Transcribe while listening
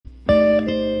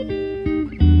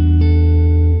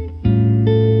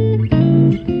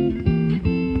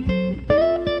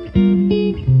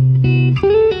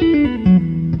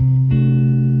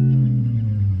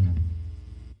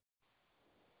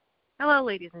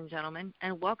ladies and gentlemen,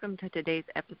 and welcome to today's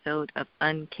episode of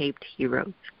Uncaped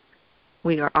Heroes.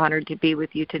 We are honored to be with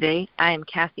you today. I am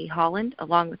Cassie Holland,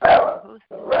 along with our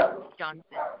co-host, Johnson.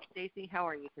 Stacy, how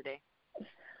are you today?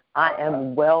 I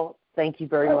am well, thank you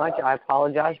very much. I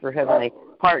apologize for having a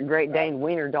part Great Dane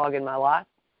wiener dog in my life.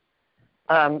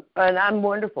 And I'm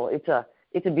wonderful. It's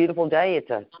a beautiful day.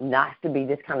 It's nice to be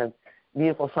this kind of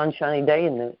beautiful sunshiny day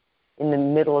in the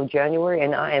middle of January,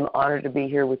 and I am honored to be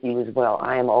here with you as well.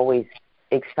 I am always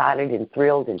excited and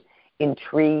thrilled and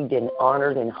intrigued and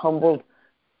honored and humbled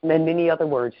and many other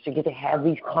words to get to have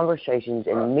these conversations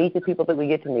and meet the people that we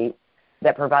get to meet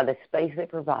that provide the space they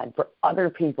provide for other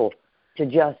people to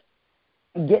just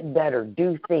get better,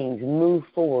 do things, move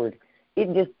forward.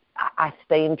 I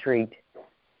stay intrigued,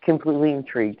 completely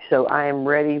intrigued. So I am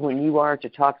ready when you are to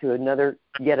talk to another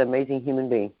yet amazing human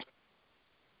being.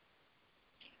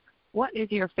 What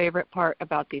is your favorite part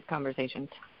about these conversations?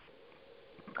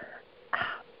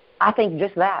 I think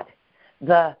just that.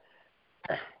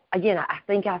 Again, I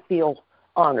think I feel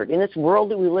honored. In this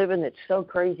world that we live in that's so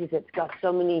crazy, that's got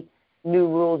so many new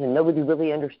rules and nobody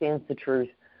really understands the truth,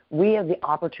 we have the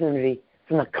opportunity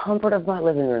from the comfort of my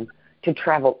living room to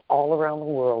travel all around the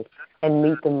world and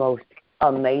meet the most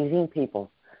amazing people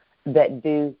that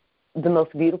do the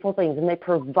most beautiful things. And they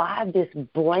provide this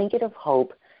blanket of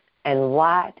hope and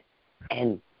light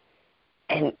and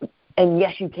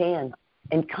yes, you can.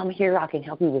 And come here, I can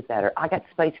help you with that. Or I got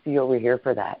space for you over here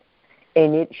for that.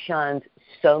 And it shines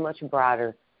so much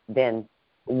brighter than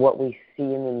what we see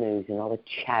in the news and all the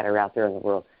chatter out there in the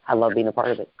world. I love being a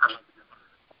part of it.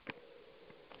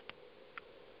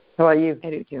 How about you?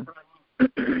 I do too.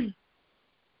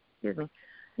 Excuse me.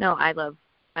 No, I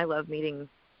love meeting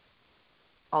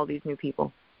all these new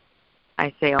people.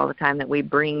 I say all the time that we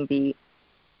bring the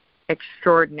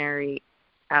extraordinary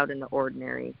out in the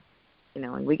ordinary,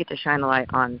 and we get to shine a light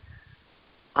on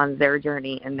their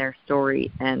journey and their story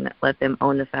and let them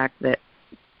own the fact that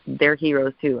they're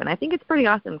heroes too. And I think it's pretty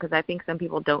awesome because I think some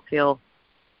people don't feel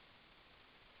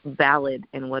valid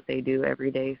in what they do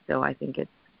every day. So I think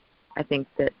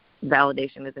that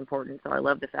validation is important. So I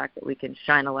love the fact that we can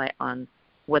shine a light on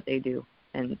what they do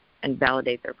and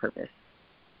validate their purpose.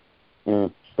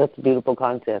 That's a beautiful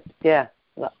concept. Yeah,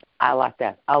 I like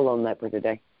that. I'll own that for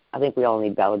today. I think we all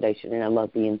need validation, and I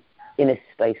love being in a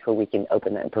space where we can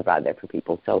open that and provide that for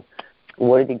people. So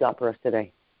what have you got for us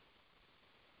today?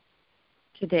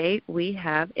 Today we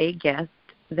have a guest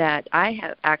that I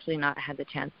have actually not had the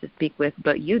chance to speak with,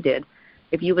 but you did.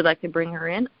 If you would like to bring her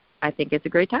in, I think it's a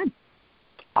great time.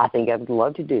 I think I would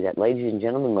love to do that. Ladies and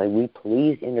gentlemen, may we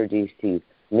please introduce to you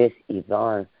Miss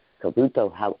Yvonne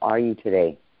Caputo. How are you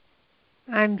today?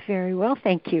 I'm very well,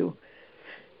 thank you.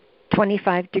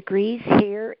 25 degrees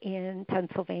here in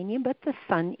Pennsylvania, but the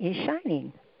sun is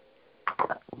shining.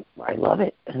 I love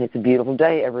it. And it's a beautiful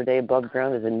day. Every day above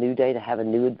ground is a new day to have a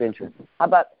new adventure. How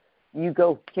about you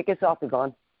go kick us off,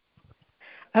 Yvonne?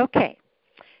 Okay.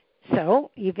 So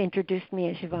you've introduced me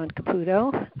as Yvonne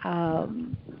Caputo.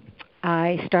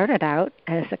 I started out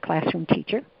as a classroom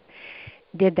teacher.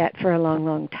 Did that for a long,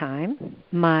 long time.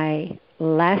 My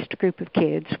last group of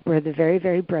kids were the very,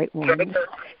 very bright ones.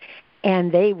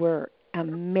 And they were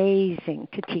amazing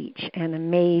to teach and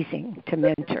amazing to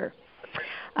mentor.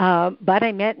 But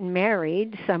I met and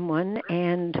married someone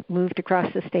and moved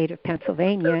across the state of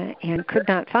Pennsylvania and could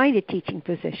not find a teaching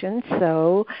position.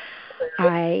 So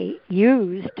I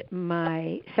used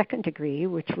my second degree,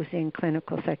 which was in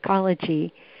clinical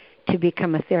psychology, to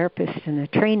become a therapist and a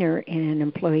trainer in an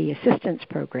employee assistance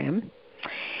program.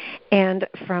 And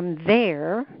from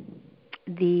there,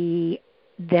 the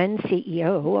then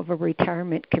CEO of a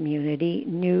retirement community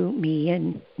knew me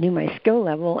and knew my skill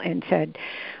level and said,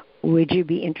 would you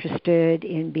be interested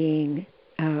in being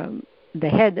the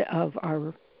head of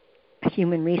our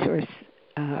human resource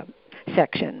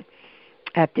section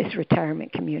at this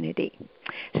retirement community?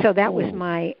 So that was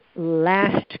my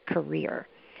last career.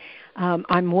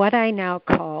 I'm what I now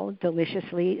call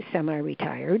deliciously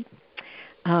semi-retired.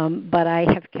 But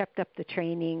I have kept up the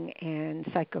training and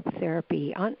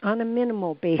psychotherapy on a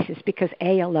minimal basis because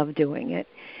A, I love doing it,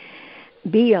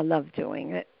 B, I love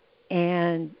doing it,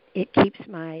 and it keeps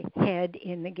my head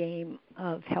in the game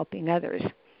of helping others.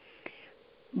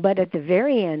 But at the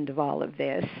very end of all of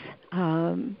this,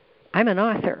 I'm an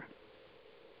author,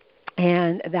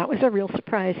 and that was a real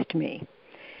surprise to me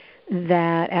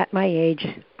that at my age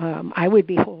I would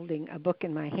be holding a book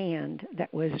in my hand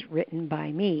that was written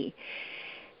by me.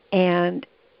 And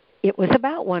it was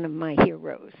about one of my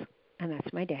heroes, and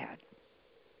that's my dad.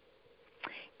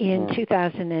 In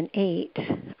 2008,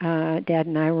 Dad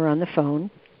and I were on the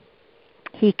phone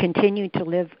He continued to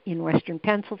live in western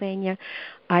Pennsylvania.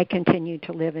 I continued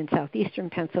to live in southeastern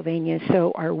Pennsylvania,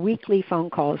 so our weekly phone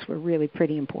calls were really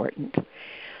pretty important.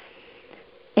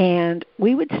 And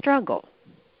we would struggle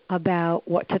about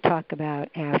what to talk about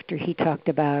after he talked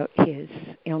about his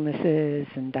illnesses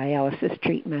and dialysis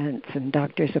treatments and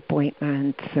doctor's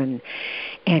appointments and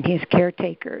his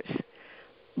caretakers.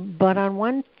 But on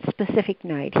one specific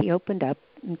night, he opened up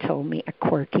and told me a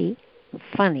quirky,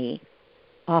 funny,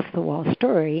 off-the-wall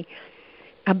story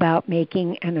about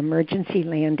making an emergency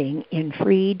landing in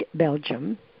Fried,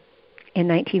 Belgium in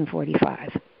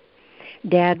 1945.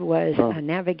 Dad was a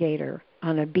navigator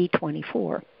on a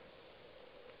B-24.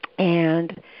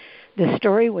 And the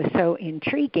story was so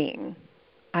intriguing,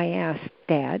 I asked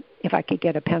Dad if I could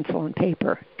get a pencil and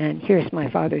paper. And here's my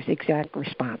father's exact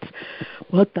response.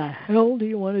 "What the hell do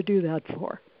you want to do that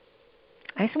for?"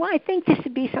 I said, "Well, I think this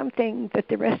would be something that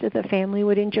the rest of the family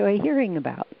would enjoy hearing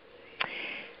about."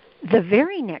 The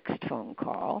very next phone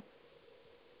call,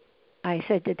 I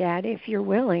said to Dad, "If you're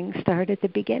willing, start at the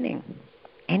beginning."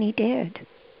 And he did.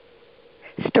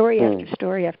 Story after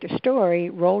story after story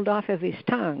rolled off of his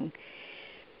tongue.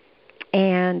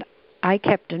 And I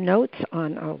kept notes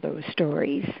on all those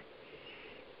stories.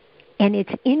 And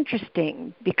it's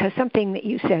interesting because something that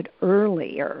you said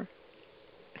earlier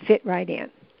fit right in.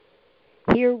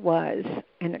 Here was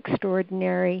an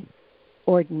extraordinary,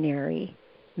 ordinary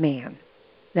man.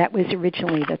 That was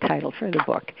originally the title for the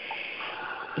book.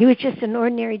 He was just an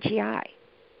ordinary GI.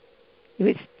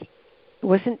 He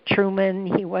wasn't Truman.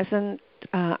 He wasn't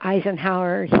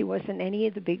Eisenhower. He wasn't any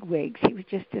of the big wigs. He was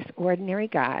just this ordinary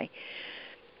guy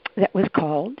that was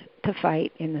called to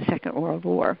fight in the Second World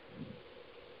War.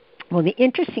 Well, the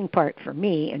interesting part for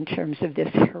me in terms of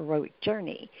this heroic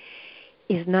journey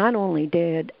is not only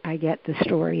did I get the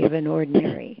story of an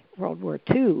ordinary World War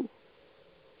II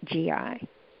GI,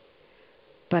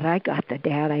 but I got the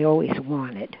dad I always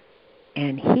wanted,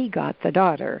 and he got the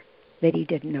daughter that he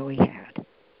didn't know he had.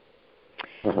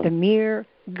 The mere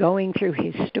going through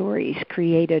his stories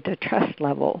created a trust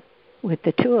level with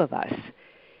the two of us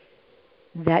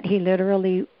that he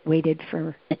literally waited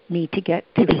for me to get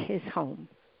to his home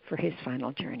for his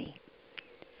final journey.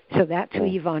 So that's who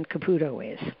Yvonne Caputo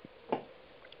is.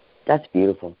 That's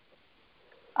beautiful.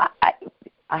 I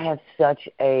have such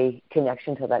a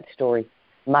connection to that story.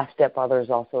 My stepfather is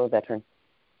also a veteran.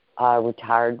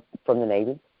 Retired from the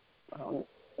Navy.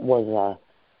 Was a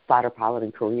fighter pilot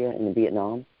in Korea and in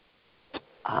Vietnam.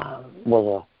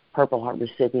 Was a Purple Heart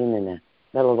recipient and a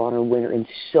Medal of Honor winner, and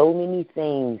so many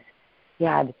things. He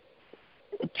had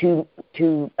two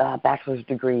bachelor's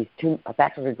degrees, a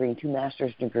bachelor's degree and 2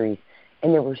 master's degrees,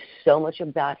 and there was so much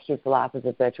about his life as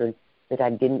a veteran that I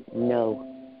didn't know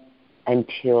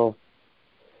until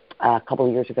a couple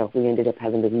of years ago. We ended up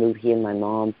having to move he and my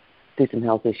mom through some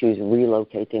health issues,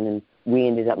 relocate them, and we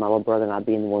ended up, my little brother and I,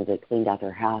 being the ones that cleaned out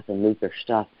their house and moved their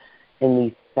stuff, and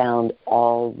we found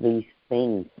all these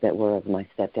things that were of my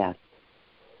stepdad.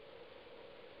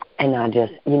 And I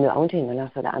just, I went to him and I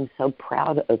said, "I'm so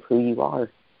proud of who you are.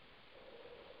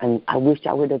 And I wish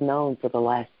I would have known for the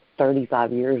last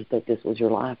 35 years that this was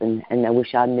your life, and I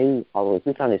wish I knew all of this."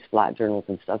 We found his flight journals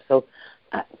and stuff. So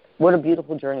what a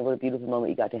beautiful journey, what a beautiful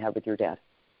moment you got to have with your dad.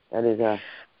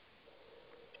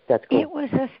 That's cool. It was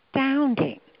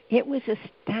astounding.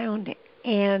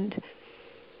 And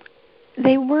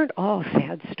they weren't all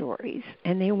sad stories,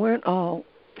 and they weren't all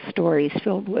stories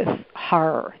filled with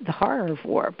horror, the horror of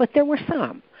war, but there were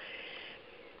some.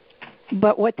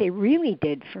 But what they really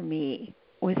did for me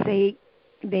was they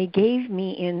gave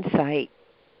me insight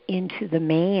into the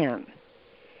man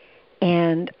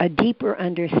and a deeper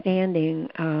understanding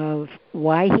of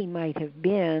why he might have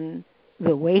been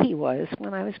the way he was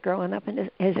when I was growing up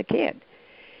as a kid.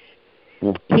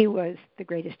 He was the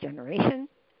greatest generation.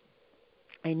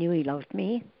 I knew he loved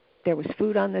me. There was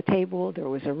food on the table. There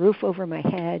was a roof over my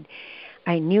head.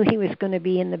 I knew he was going to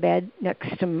be in the bed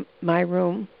next to my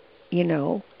room,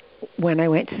 when I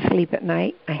went to sleep at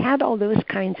night. I had all those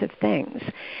kinds of things.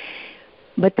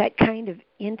 But that kind of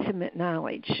intimate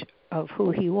knowledge of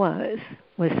who he was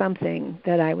something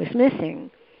that I was missing.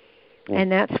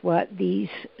 And that's what these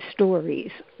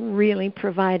stories really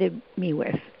provided me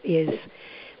with, is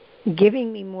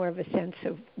giving me more of a sense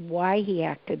of why he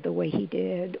acted the way he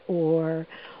did or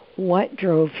what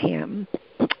drove him.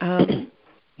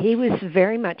 He was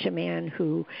very much a man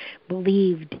who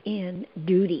believed in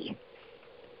duty,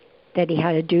 that he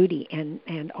had a duty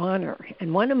and honor.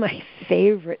 And one of my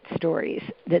favorite stories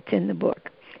that's in the book,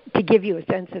 to give you a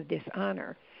sense of this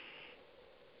honor,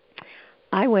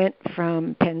 I went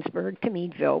from Pennsburg to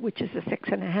Meadville, which is a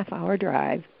 6.5-hour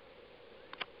drive,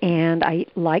 and I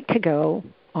like to go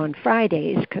on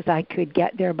Fridays because I could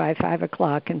get there by 5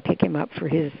 o'clock and pick him up from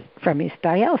his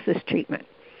dialysis treatment.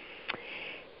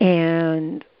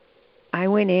 And I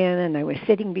went in and I was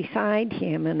sitting beside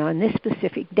him, and on this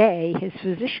specific day, his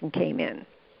physician came in.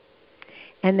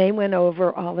 And they went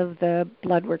over all of the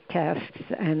blood work tests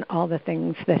and all the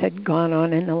things that had gone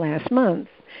on in the last month.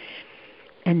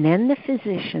 And then the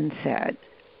physician said,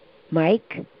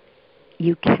 Mike,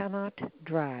 you cannot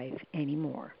drive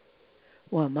anymore.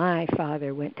 Well, my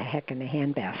father went to heck in a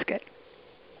handbasket.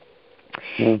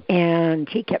 And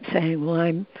he kept saying, well,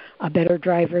 I'm a better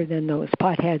driver than those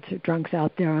potheads or drunks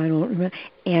out there. I don't remember.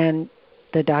 And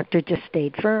the doctor just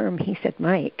stayed firm. He said,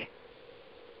 Mike,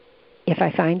 if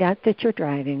I find out that you're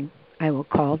driving, I will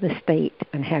call the state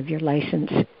and have your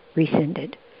license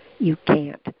rescinded. You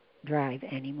can't drive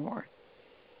anymore.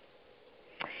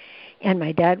 And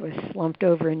my dad was slumped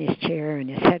over in his chair and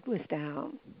his head was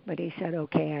down. But he said,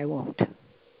 okay, I won't.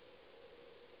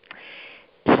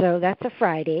 So that's a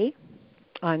Friday.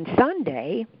 On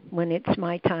Sunday, when it's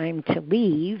my time to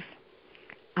leave,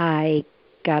 I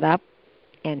got up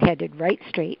and headed right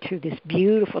straight through this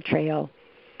beautiful trail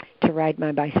to ride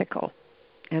my bicycle.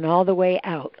 And all the way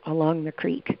out along the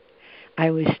creek,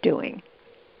 I was stewing.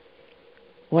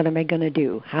 What am I going to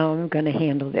do? How am I going to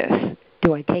handle this?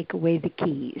 Do I take away the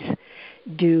keys?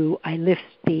 Do I lift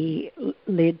the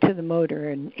lid to the motor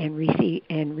and reach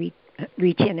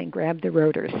in and grab the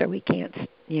rotor so we can't,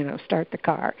 start the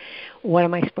car? What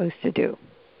am I supposed to do?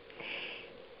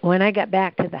 When I got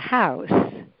back to the house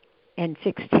and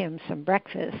fixed him some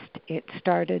breakfast, it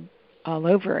started all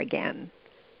over again,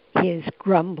 his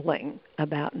grumbling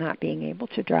about not being able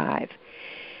to drive.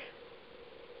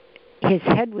 His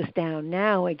head was down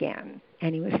now again,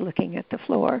 and he was looking at the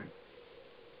floor.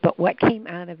 But what came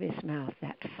out of his mouth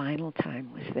that final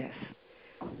time was this: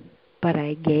 but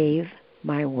I gave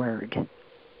my word.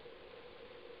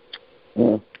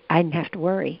 I didn't have to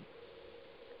worry.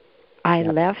 I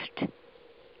left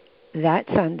that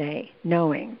Sunday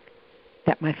knowing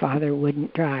that my father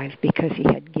wouldn't drive because he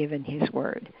had given his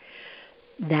word.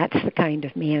 That's the kind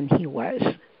of man he was.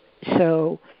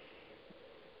 So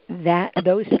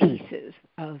those pieces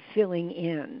of filling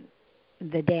in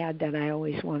the dad that I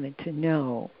always wanted to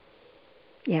know,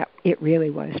 yeah, it really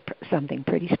was something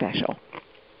pretty special.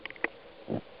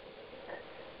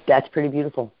 That's pretty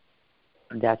beautiful.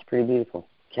 That's pretty beautiful.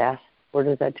 Cass, where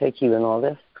does that take you in all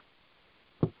this?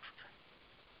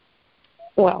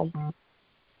 Well,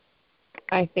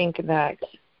 I think that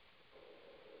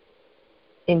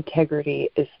integrity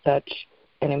is such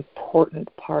an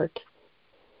important part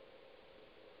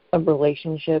of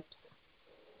relationships.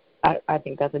 I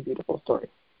think that's a beautiful story.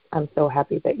 I'm so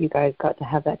happy that you guys got to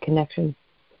have that connection.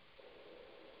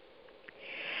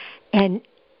 And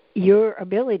your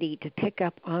ability to pick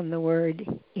up on the word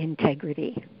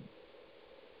integrity,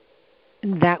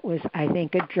 that was, I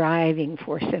think, a driving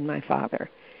force in my father.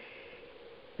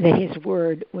 That his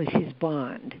word was his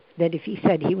bond. That if he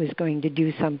said he was going to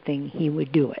do something, he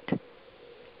would do it.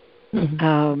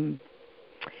 Mm-hmm.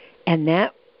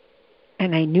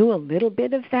 And I knew a little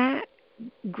bit of that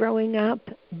growing up,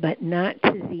 but not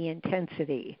to the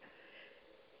intensity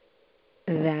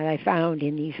that I found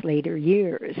in these later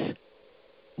years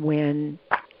when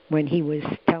he was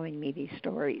telling me these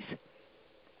stories.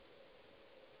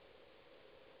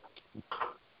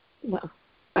 Well,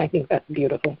 I think that's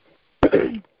beautiful.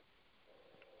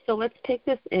 So let's take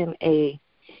this in a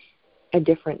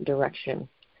different direction.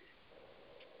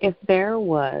 If there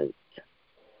was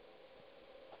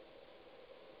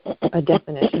a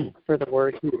definition for the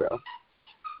word hero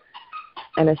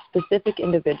and a specific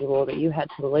individual that you had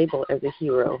to label as a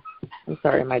hero, I'm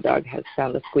sorry, my dog has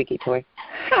found a squeaky toy.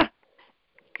 Ha!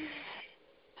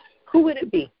 Who would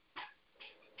it be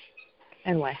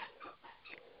and why?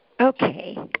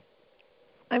 Okay.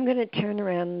 I'm going to turn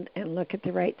around and look at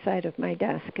the right side of my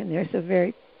desk, and there's a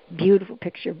very beautiful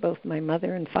picture of both my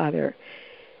mother and father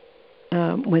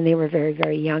when they were very,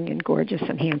 very young and gorgeous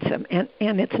and handsome. And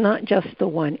it's not just the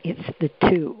one, it's the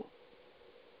two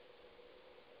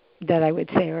that I would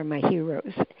say are my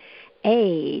heroes.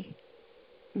 A,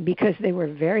 because they were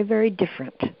very, very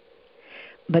different,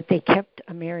 but they kept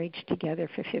a marriage together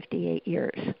for 58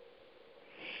 years.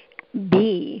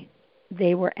 B,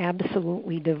 they were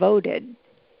absolutely devoted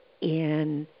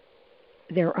in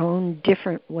their own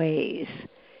different ways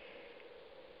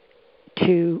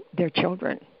to their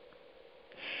children.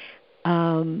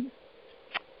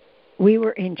 We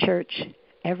were in church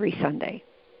every Sunday.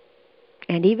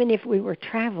 And even if we were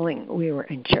traveling, we were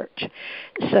in church.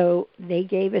 So they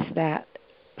gave us that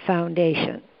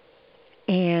foundation.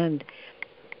 And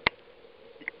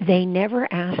they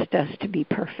never asked us to be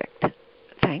perfect.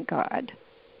 thank God.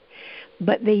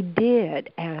 But they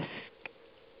did ask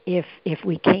if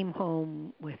we came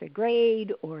home with a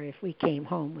grade or if we came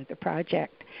home with a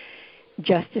project,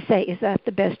 just to say, is that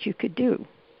the best you could do?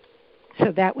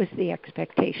 So that was the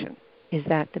expectation. Is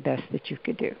that the best that you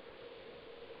could do?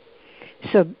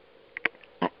 So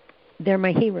they're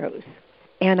my heroes.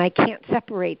 And I can't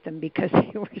separate them because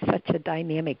they were such a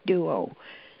dynamic duo.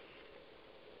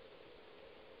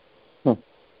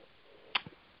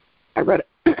 I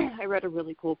read a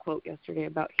really cool quote yesterday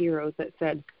about heroes that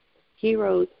said,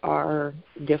 heroes are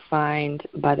defined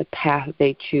by the path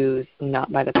they choose,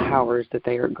 not by the powers that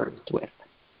they are graced with.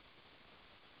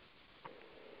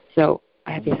 So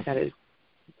I think that is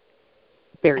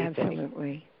very absolutely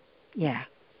fitting. Yeah.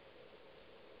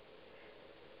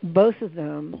 Both of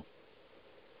them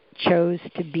chose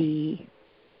to be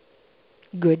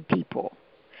good people.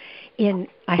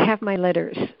 I have my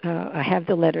letters. I have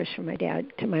the letters from my dad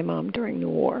to my mom during the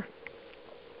war.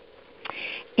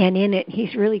 And in it,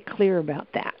 he's really clear about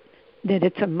that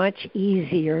it's a much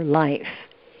easier life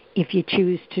if you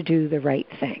choose to do the right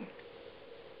thing.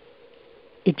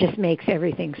 It just makes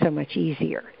everything so much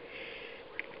easier.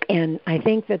 And I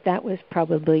think that was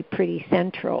probably pretty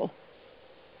central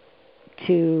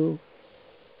to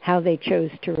how they chose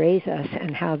to raise us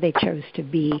and how they chose to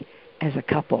be as a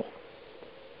couple.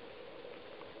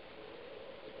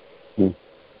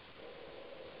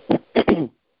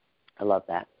 I love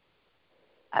that.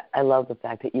 I love the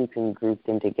fact that you can group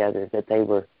them together, that they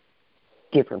were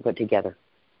different but together.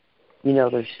 You know,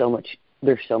 there's so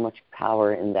much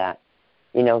power in that.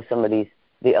 You know,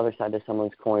 the other side of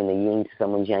someone's coin, the yin to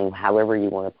someone's yang, however you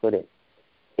want to put it.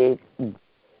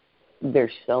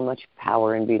 There's so much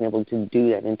power in being able to do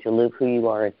that and to live who you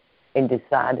are and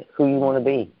decide who you want to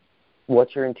be.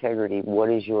 What's your integrity?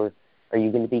 Are you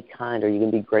going to be kind? Are you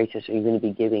going to be gracious? Are you going to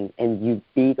be giving? And you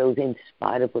be those in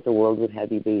spite of what the world would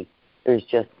have you be. There's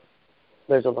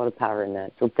a lot of power in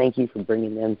that. So thank you for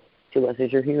bringing them to us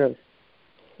as your heroes.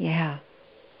 Yeah.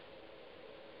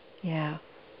 Yeah.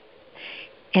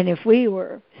 And if we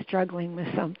were struggling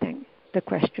with something, the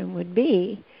question would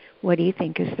be, what do you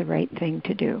think is the right thing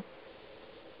to do?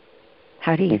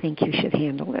 How do you think you should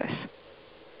handle this?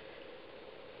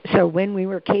 So when we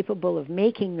were capable of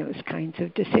making those kinds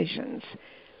of decisions,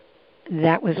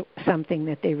 that was something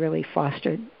that they really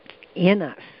fostered in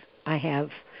us. I have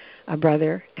a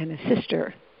brother and a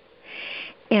sister.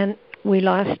 And we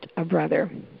lost a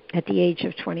brother at the age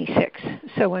of 26.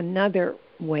 So another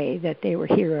way that they were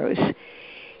heroes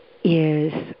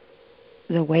is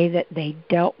the way that they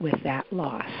dealt with that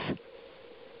loss.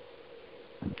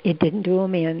 It didn't do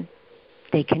them in.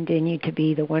 They continued to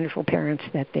be the wonderful parents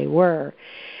that they were,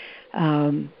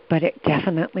 but it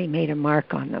definitely made a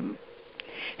mark on them.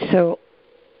 So,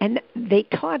 and they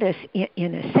taught us,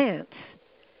 in a sense,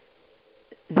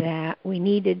 that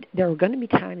there were going to be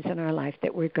times in our life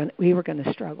that we were going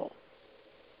to struggle.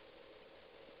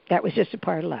 That was just a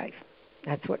part of life.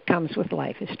 That's what comes with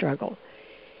life, is struggle.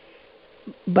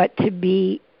 But to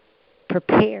be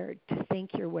prepared to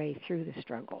think your way through the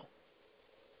struggle.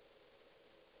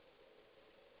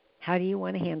 How do you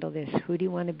want to handle this? Who do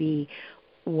you want to be?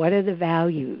 What are the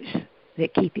values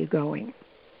that keep you going?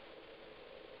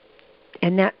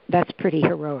 And that's pretty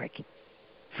heroic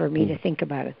for me to think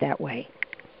about it that way.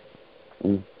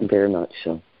 Very much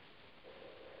so.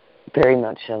 Very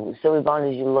much so. So, Yvonne,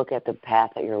 as you look at the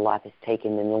path that your life has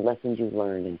taken and the lessons you've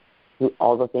learned and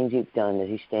all the things you've done as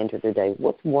you stand here today,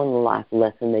 what's one life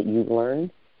lesson that you've learned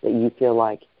that you feel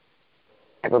like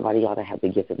everybody ought to have the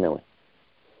gift of knowing?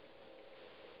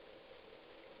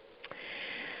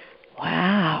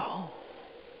 Wow.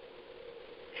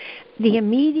 The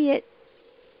immediate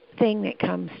thing that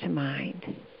comes to mind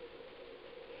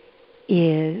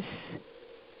is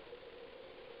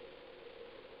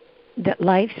that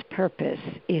life's purpose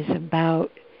is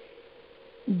about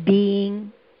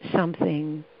being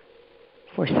something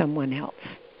for someone else.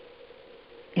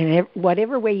 And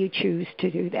whatever way you choose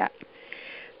to do that.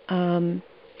 I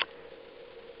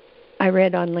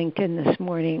read on LinkedIn this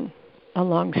morning a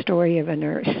long story of a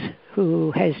nurse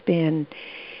who has been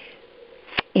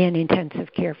in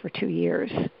intensive care for 2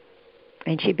 years.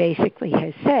 And she basically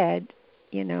has said,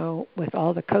 you know, with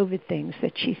all the COVID things,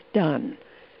 that she's done.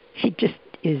 She just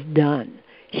is done.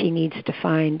 She needs to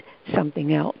find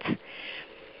something else.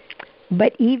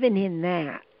 But even in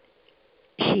that,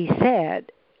 she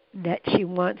said that she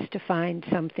wants to find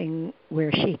something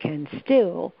where she can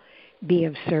still be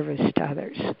of service to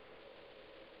others.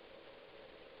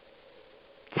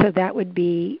 So that would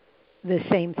be the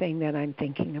same thing that I'm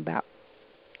thinking about.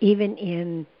 Even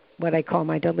in what I call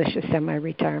my delicious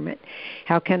semi-retirement,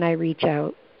 how can I reach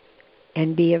out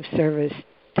and be of service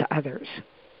to others.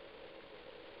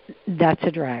 That's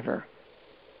a driver.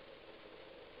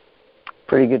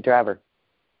 Pretty good driver.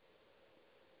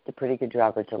 It's a pretty good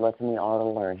driver. It's a lesson we ought to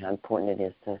learn how important it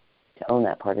is to own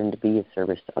that part and to be of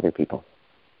service to other people.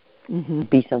 Mm-hmm.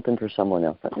 Be something for someone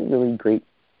else. That's a really great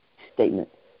statement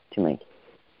to make.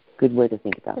 Good way to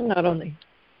think about it.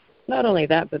 Not only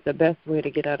that, but the best way to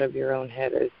get out of your own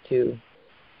head is to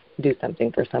do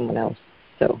something for someone else.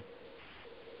 So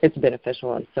it's beneficial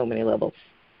on so many levels.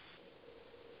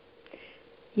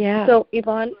 Yeah. So,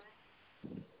 Yvonne,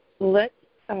 let's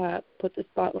put the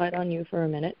spotlight on you for a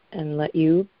minute and let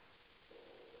you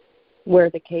wear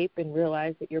the cape and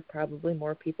realize that you're probably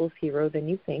more people's hero than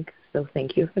you think. So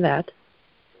thank you for that.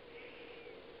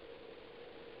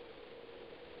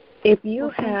 If you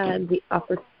had the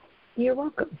opportunity, you're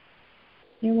welcome.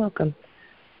 You're welcome.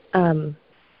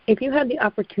 If you had the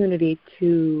opportunity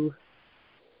to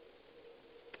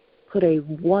put a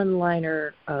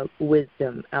one-liner of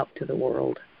wisdom out to the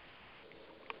world,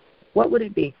 what would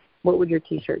it be? What would your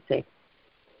T-shirt say?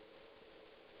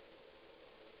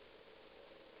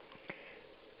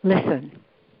 Listen.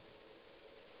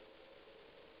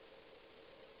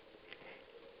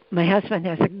 My husband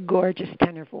has a gorgeous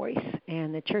tenor voice,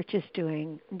 and the church is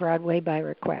doing Broadway by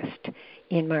Request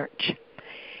in March.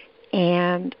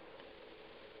 And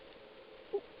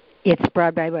it's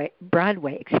Broadway,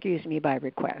 by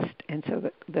request. And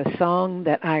so the song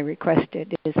that I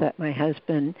requested is that my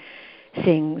husband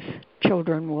sings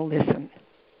Children Will Listen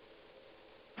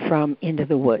from Into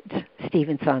the Woods,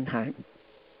 Stephen Sondheim.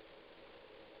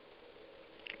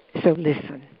 So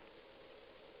listen.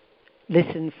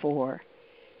 Listen for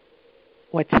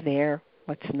what's there,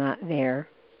 what's not there.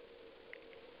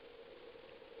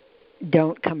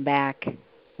 Don't come back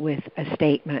with a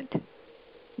statement.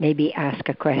 Maybe ask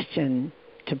a question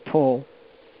to pull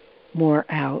more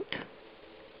out.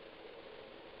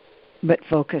 But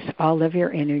focus all of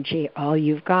your energy, all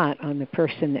you've got, on the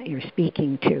person that you're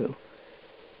speaking to,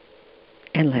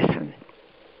 and listen.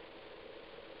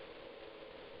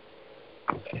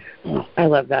 I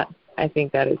love that. I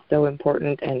think that is so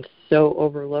important and so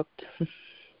overlooked.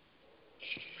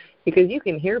 Because you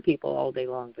can hear people all day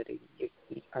long, but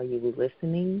are you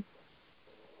listening?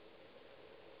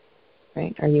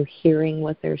 Right? Are you hearing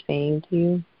what they're saying to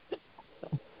you?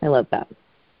 So, I love that.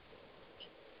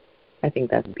 I think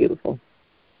that's beautiful.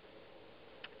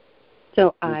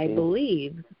 So I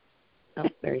believe,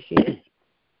 there she is.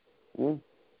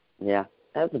 Yeah,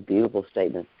 that's a beautiful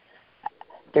statement.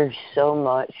 There's so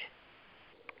much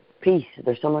peace.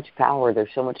 There's so much power. There's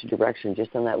so much direction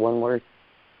just in that one word.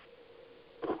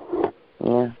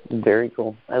 Yeah, very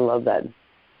cool. I love that.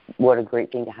 What a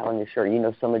great thing to have on your shirt. You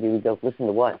know, somebody would go, listen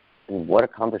to what? And what a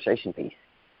conversation piece.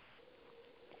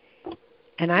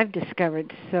 And I've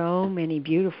discovered so many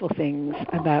beautiful things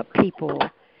about people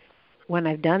when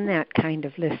I've done that kind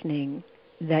of listening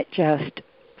that just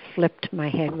flipped my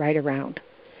head right around.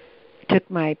 Took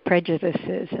my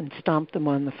prejudices and stomped them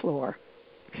on the floor.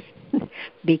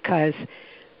 Because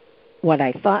what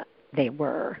I thought they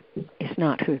were is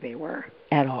not who they were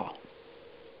at all.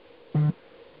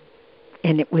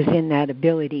 And it was in that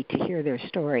ability to hear their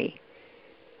story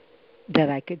that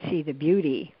I could see the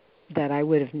beauty that I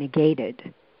would have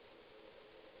negated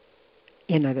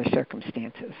in other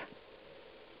circumstances.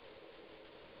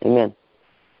 Amen.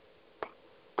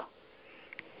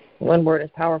 One word is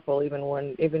powerful.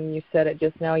 Even you said it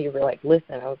just now, you were like,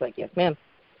 listen. I was like, yes, ma'am.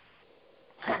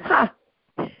 Ha!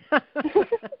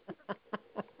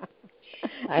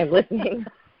 I'm listening.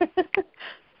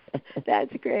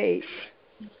 That's great.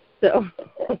 So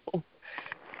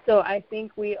I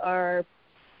think we are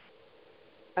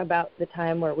about the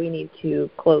time where we need to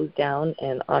close down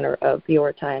in honor of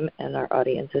your time and our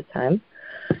audience's time.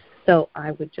 So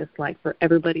I would just like for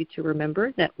everybody to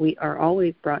remember that we are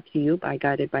always brought to you by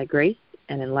Guided by Grace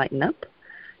and Enlighten Up.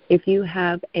 If you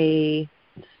have a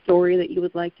story that you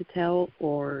would like to tell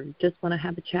or just want to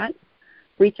have a chat,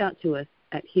 reach out to us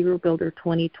at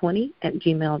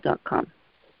herobuilder2020@gmail.com.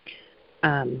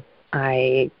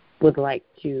 I would like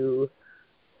to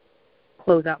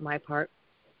close out my part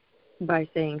by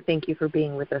saying thank you for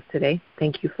being with us today.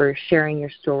 Thank you for sharing your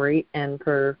story and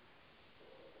for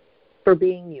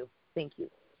being you. Thank you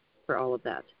for all of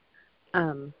that.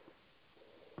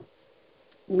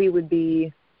 We would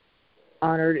be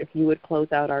honored if you would close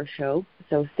out our show.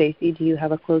 So, Stacy, do you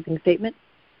have a closing statement?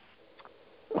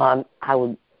 I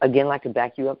would, again, like to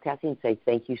back you up, Kathy, and say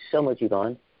thank you so much,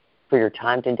 Yvonne, for your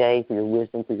time today, for your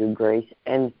wisdom, for your grace,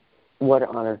 and what an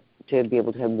honor to be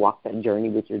able to have walked that journey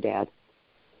with your dad.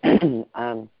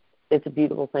 It's a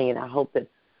beautiful thing, and I hope that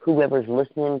whoever's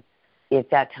listening if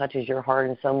that touches your heart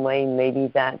in some way, maybe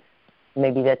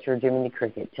that's your Jiminy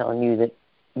Cricket telling you that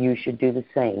you should do the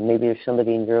same. Maybe there's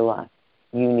somebody in your life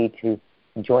you need to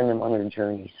join them on their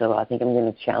journey. So I think I'm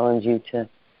going to challenge you to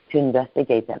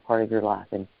investigate that part of your life.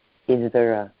 And is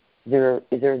there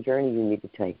a journey you need to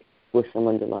take with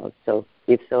someone to love? So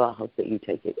if so, I hope that you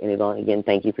take it. And Yvonne, again,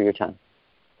 thank you for your time.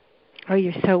 Oh,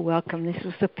 you're so welcome. This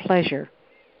was a pleasure.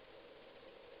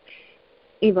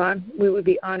 Yvonne, we would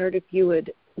be honored if you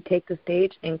would take the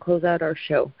stage and close out our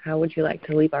show. How would you like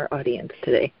to leave our audience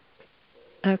today?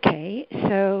 Okay,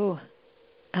 so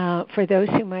for those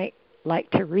who might like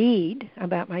to read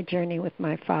about my journey with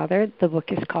my father, the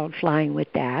book is called Flying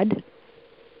with Dad.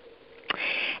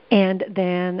 And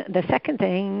then the second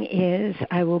thing is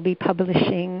I will be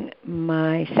publishing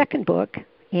my second book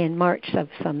in March of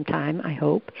some time, I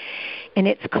hope. And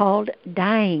it's called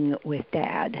Dying with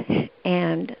Dad.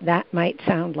 And that might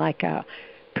sound like a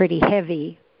pretty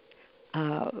heavy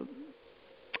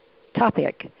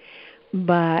topic,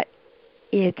 but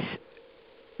it's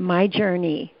my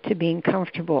journey to being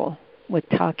comfortable with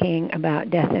talking about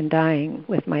death and dying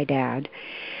with my dad,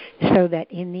 so that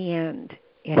in the end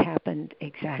it happened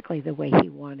exactly the way he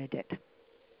wanted it,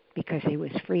 because he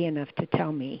was free enough to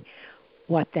tell me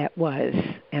what that was,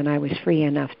 and I was free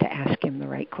enough to ask him the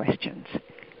right questions.